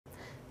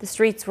The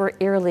streets were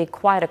eerily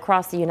quiet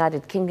across the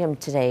United Kingdom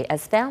today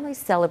as families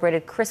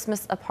celebrated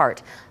Christmas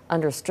apart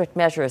under strict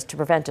measures to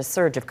prevent a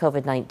surge of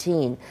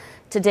COVID-19.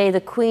 Today,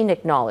 the Queen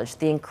acknowledged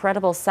the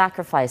incredible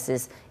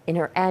sacrifices in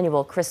her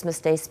annual Christmas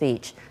Day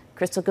speech.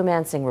 Crystal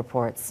Goomansingh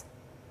reports.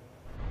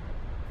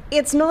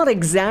 It's not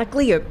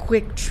exactly a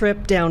quick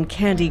trip down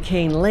Candy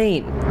Cane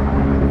Lane.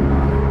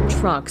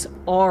 Trucks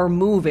are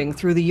moving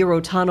through the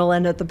Eurotunnel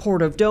and at the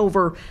Port of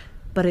Dover,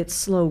 but it's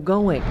slow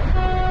going.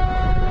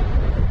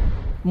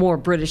 More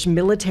British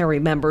military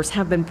members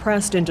have been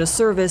pressed into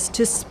service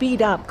to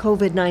speed up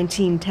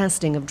COVID-19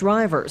 testing of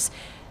drivers.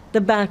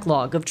 The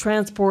backlog of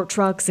transport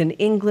trucks in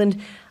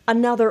England,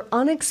 another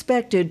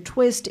unexpected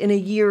twist in a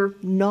year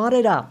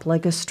knotted up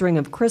like a string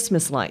of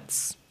Christmas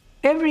lights.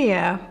 Every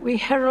year, we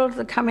herald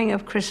the coming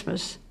of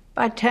Christmas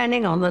by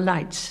turning on the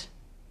lights.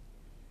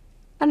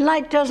 And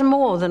light does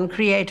more than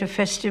create a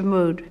festive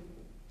mood.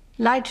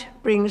 Light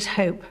brings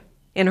hope.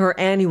 In her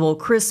annual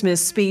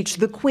Christmas speech,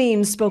 the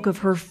Queen spoke of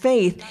her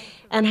faith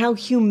and how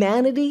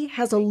humanity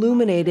has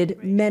illuminated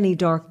many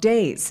dark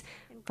days,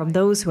 from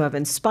those who have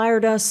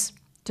inspired us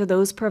to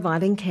those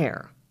providing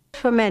care.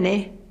 For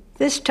many,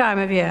 this time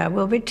of year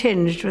will be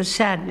tinged with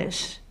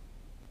sadness.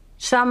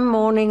 Some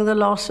mourning the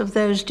loss of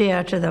those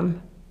dear to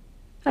them,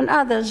 and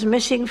others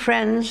missing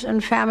friends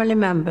and family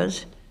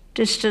members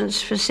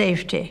distanced for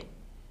safety,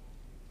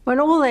 when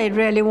all they'd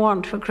really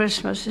want for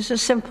Christmas is a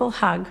simple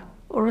hug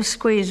or a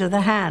squeeze of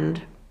the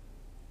hand.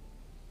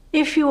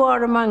 If you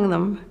are among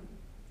them,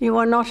 you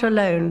are not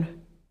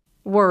alone.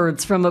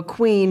 Words from a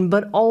queen,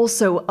 but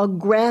also a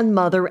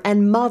grandmother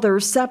and mother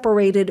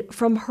separated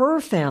from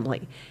her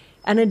family.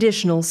 An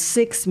additional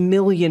 6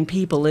 million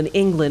people in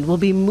England will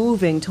be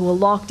moving to a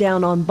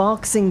lockdown on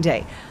Boxing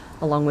Day,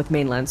 along with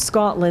mainland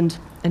Scotland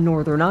and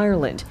Northern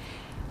Ireland.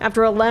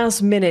 After a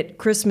last-minute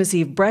Christmas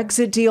Eve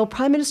Brexit deal,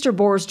 Prime Minister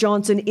Boris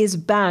Johnson is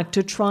back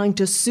to trying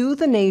to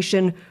soothe a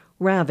nation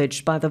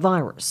ravaged by the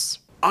virus.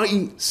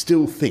 I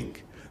still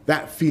think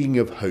that feeling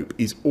of hope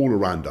is all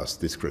around us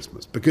this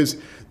Christmas, because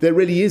there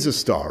really is a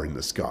star in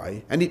the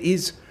sky, and it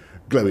is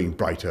glowing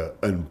brighter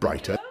and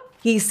brighter.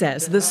 He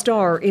says the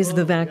star is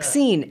the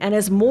vaccine, and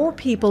as more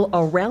people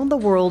around the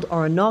world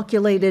are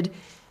inoculated,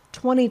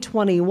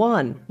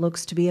 2021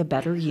 looks to be a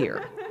better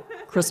year.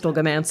 Crystal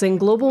Goomansingh,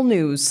 Global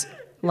News,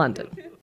 London.